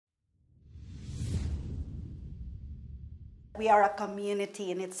We are a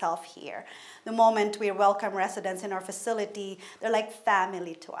community in itself here. The moment we welcome residents in our facility, they're like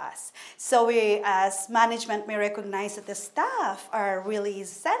family to us. So we, as management, may recognize that the staff are really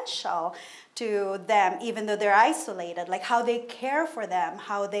essential to them, even though they're isolated, like how they care for them,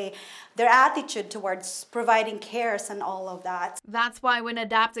 their attitude towards providing cares and all of that. That's why when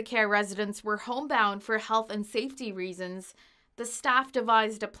Adaptacare residents were homebound for health and safety reasons, the staff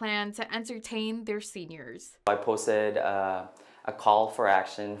devised a plan to entertain their seniors. I posted a call for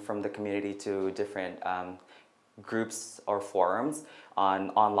action from the community to different groups or forums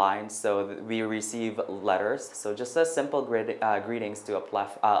online, so we receive letters. So just a simple greetings to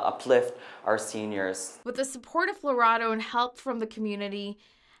uplift our seniors. With the support of Florado and help from the community,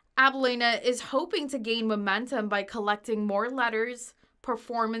 Abilena is hoping to gain momentum by collecting more letters,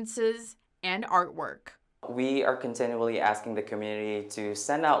 performances, and artwork. We are continually asking the community to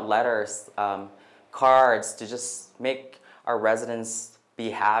send out letters, cards, to just make our residents be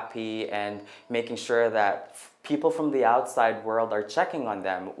happy, and making sure that people from the outside world are checking on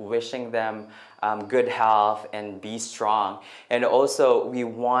them, wishing them good health and be strong. And also, we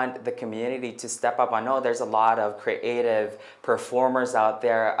want the community to step up. I know there's a lot of creative performers out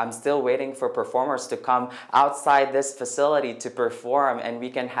there. I'm still waiting for performers to come outside this facility to perform, and we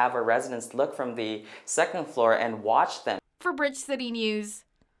can have our residents look from the second floor and watch them. For Bridge City News,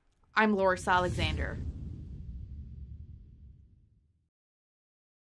 I'm Laurice Alexander.